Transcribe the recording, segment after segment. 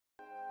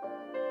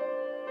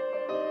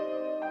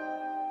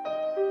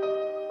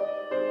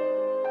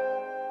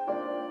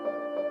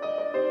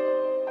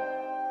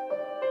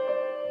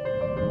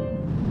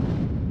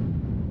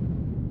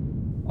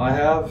I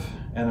have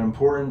an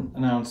important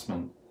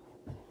announcement.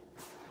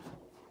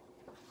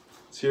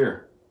 It's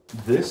here.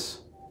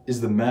 This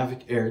is the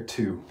Mavic Air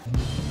 2.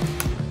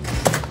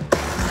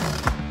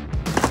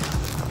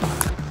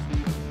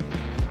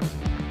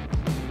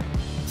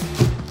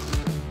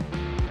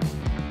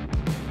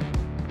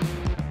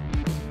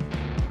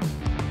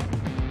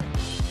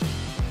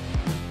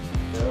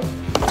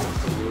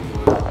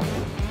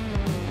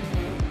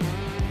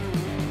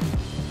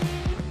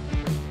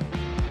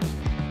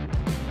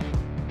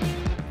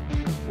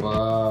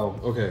 Wow,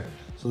 okay,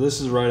 so this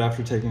is right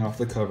after taking off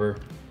the cover.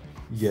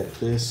 You get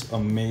this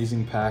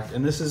amazing pack,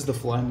 and this is the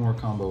Fly More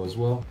combo as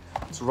well.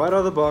 So right out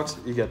of the box,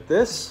 you get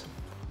this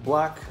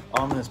black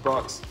ominous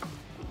box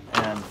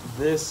and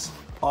this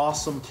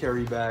awesome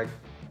carry bag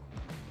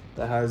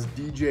that has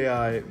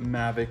DJI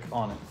Mavic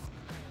on it.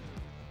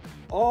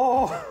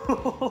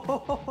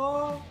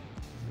 Oh,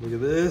 look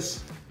at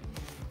this.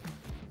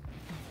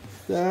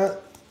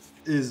 That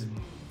is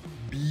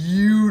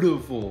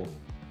beautiful.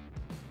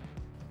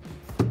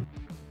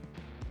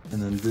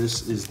 And then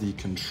this is the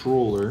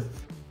controller.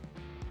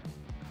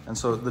 And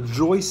so the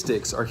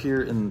joysticks are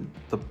here in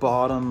the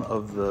bottom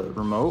of the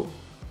remote.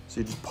 So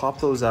you just pop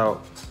those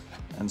out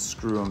and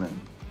screw them in.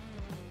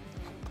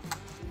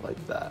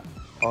 Like that.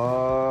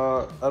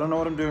 I don't know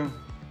what I'm doing.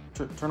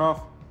 Turn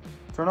off.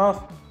 Turn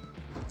off.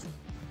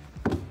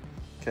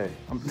 Okay.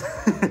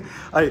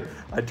 I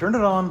turned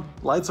it on.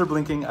 Lights are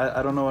blinking.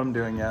 I don't know what I'm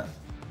doing yet.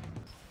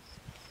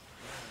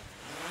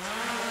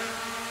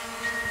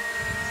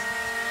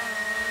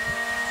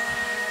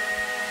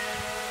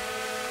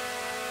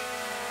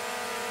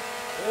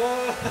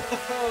 Whoa!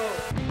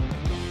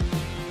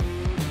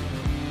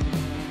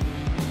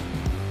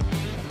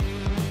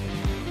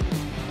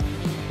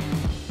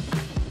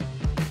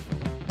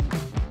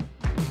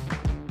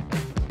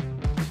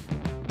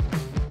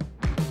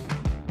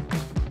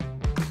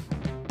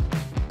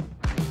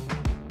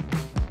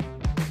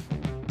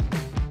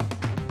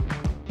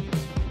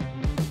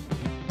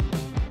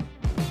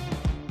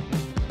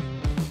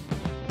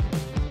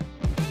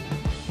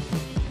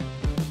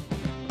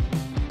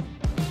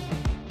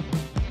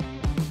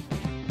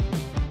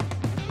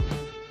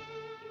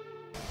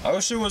 I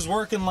wish it was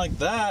working like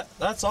that.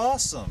 That's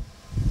awesome.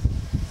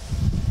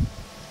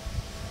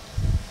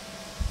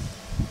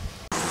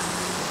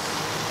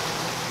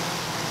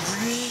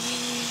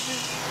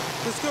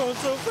 It's going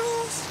so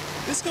fast.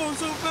 It's going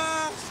so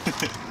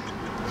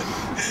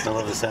fast. I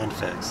love the sound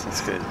effects. That's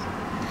good.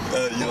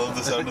 You love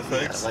the sound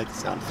effects? Yeah, I like the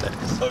sound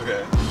effects.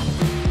 Okay.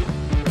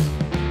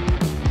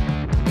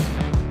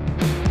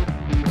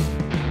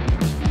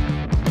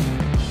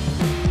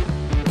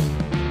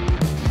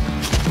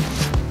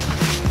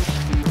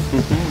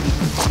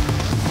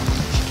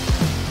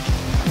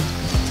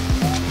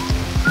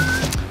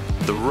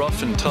 The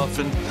rough and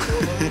toughen.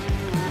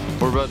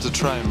 We're about to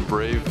try and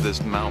brave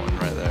this mountain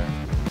right there.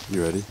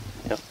 You ready?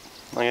 Yep.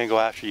 I'm gonna go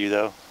after you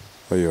though.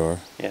 Oh, you are?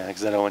 Yeah,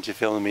 because I don't want you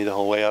filming me the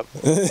whole way up.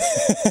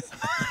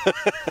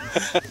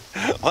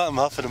 Well, I'm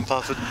huffing and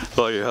puffing.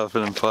 Oh, you're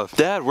huffing and puffing.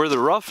 Dad, we're the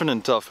roughing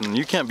and toughing.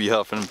 You can't be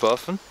huffing and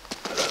puffing.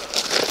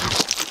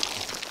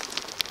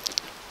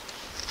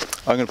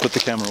 I'm gonna put the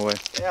camera away.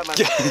 Yeah, my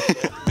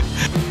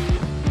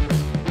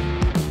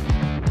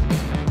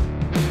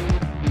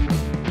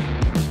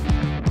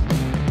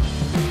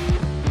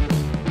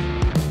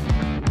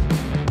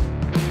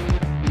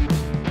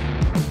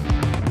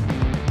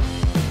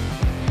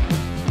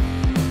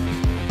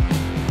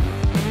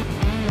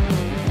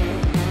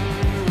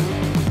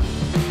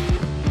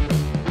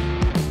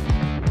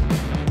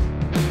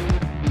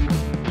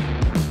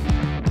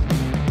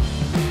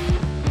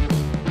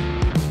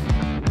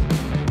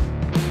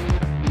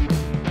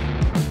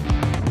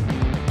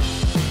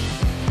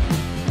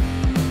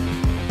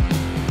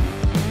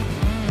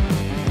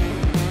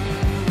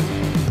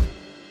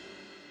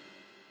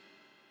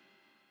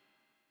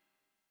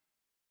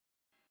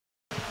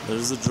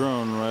There's a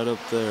drone right up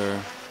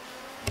there.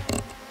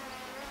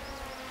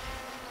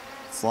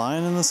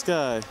 Flying in the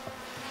sky.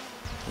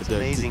 It's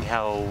amazing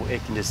how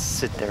it can just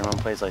sit there in one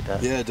place like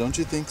that. Yeah, don't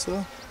you think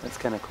so? That's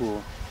kind of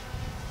cool.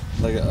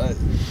 Like,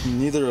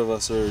 neither of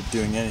us are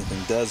doing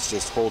anything. Dad's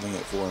just holding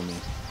it for me.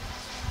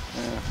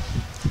 Yeah.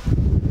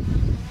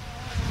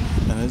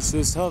 And it's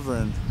just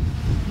hovering.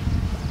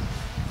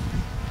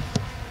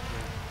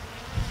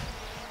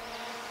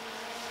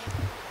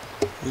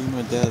 Look at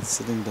my dad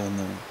sitting down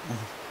there.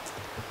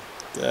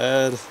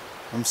 Dad,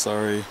 I'm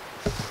sorry.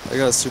 I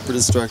got super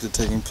distracted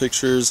taking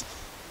pictures,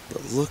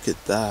 but look at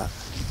that.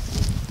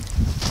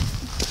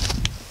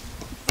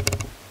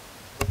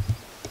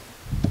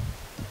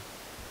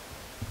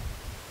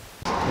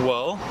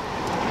 Well,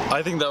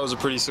 I think that was a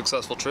pretty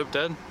successful trip,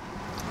 Dad.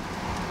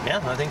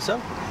 Yeah, I think so.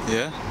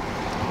 Yeah?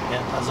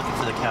 Yeah, I was looking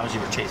for the cows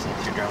you were chasing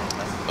with your drone.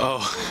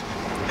 Oh.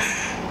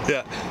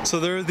 Yeah,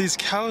 so there are these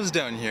cows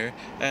down here,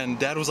 and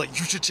Dad was like,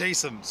 you should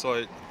chase them.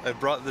 So I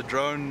brought the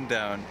drone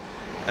down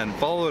and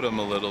followed them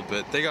a little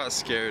bit. They got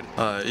scared.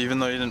 Even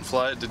though you didn't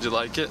fly it, did you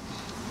like it?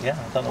 Yeah,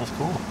 I thought it was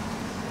cool.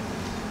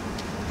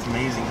 It's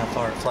amazing how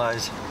far it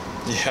flies.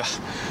 Yeah.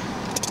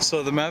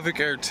 So the Mavic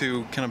Air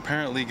 2 can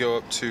apparently go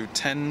up to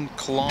 10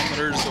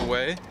 kilometers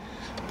away,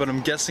 but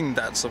I'm guessing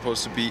that's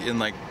supposed to be in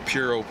like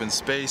pure open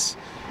space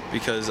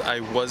because I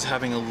was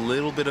having a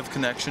little bit of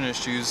connection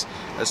issues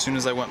as soon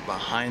as I went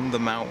behind the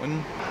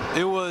mountain.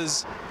 It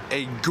was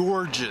a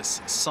gorgeous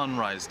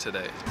sunrise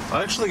today.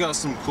 I actually got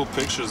some cool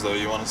pictures though.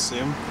 You want to see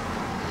them?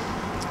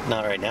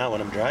 Not right now when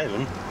I'm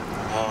driving.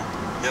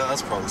 Oh, yeah,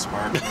 that's probably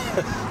smart.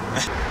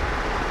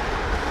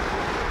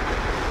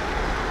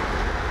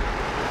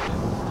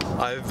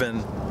 I've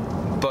been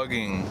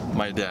bugging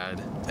my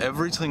dad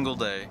every single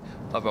day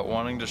about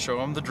wanting to show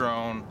him the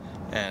drone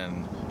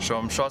and show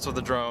him shots of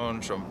the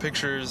drone, show him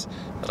pictures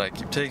that I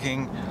keep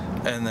taking,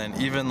 and then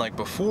even like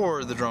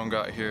before the drone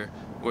got here,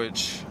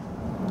 which,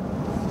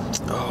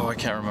 oh, I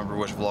can't remember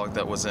which vlog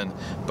that was in,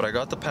 but I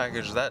got the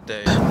package that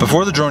day.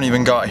 Before the drone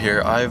even got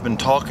here, I've been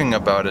talking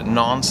about it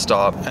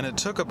non-stop, and it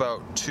took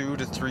about 2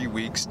 to 3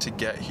 weeks to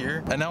get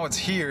here, and now it's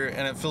here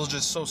and it feels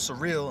just so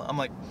surreal. I'm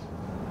like,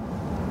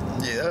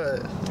 yeah,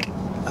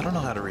 I don't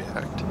know how to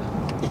react.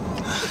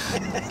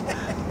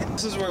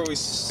 This is where we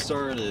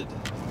started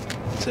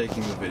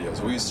taking the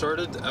videos. We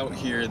started out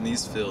here in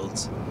these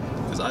fields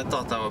because I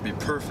thought that would be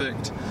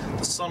perfect.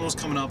 The sun was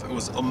coming up, it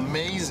was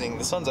amazing.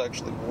 The sun's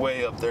actually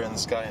way up there in the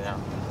sky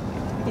now.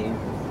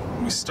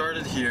 But we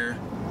started here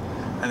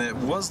and it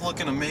was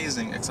looking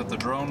amazing, except the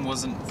drone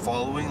wasn't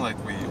following like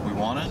we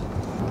wanted.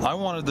 I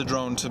wanted the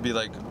drone to be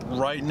like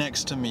right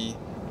next to me,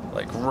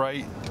 like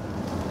right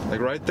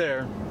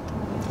there,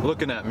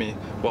 looking at me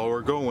while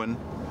we're going,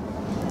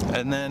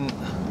 and then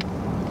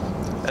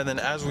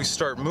as we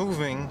start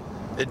moving,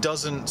 it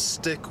doesn't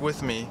stick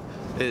with me.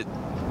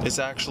 It's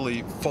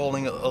actually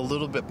falling a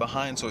little bit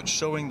behind, so it's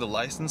showing the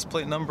license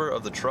plate number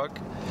of the truck,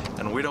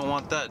 and we don't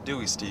want that, do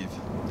we, Steve?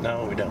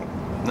 No, we don't.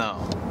 No.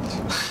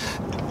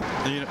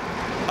 You know,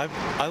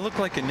 I look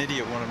like an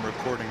idiot when I'm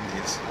recording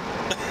these.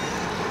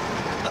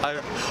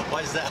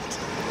 Why is that?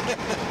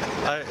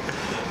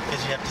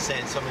 Because you have to say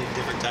it so many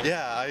different times.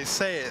 Yeah, I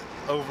say it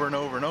over and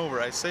over and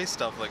over. I say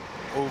stuff like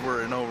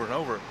over and over and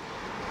over.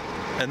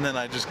 And then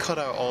I just cut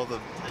out all the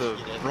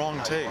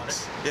wrong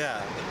takes.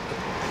 Yeah.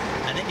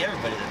 I think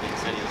everybody that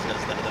makes videos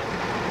does that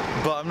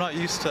though. But I'm not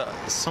used to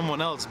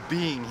someone else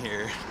being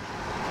here.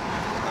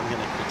 I'm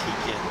gonna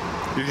critique you.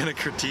 You're gonna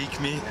critique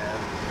me?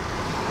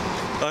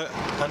 Yeah.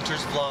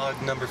 Hunter's vlog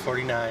number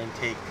 49,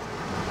 take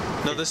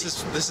 50. No, this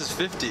is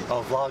 50.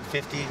 Oh, vlog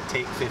 50,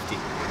 take 50.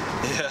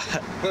 Yeah.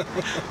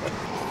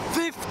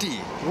 50!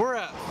 We're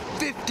at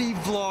 50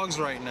 vlogs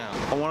right now.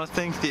 I want to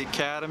thank the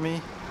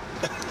Academy.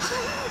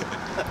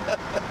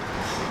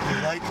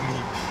 You like me.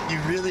 You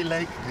really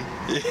like me.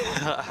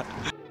 Yeah.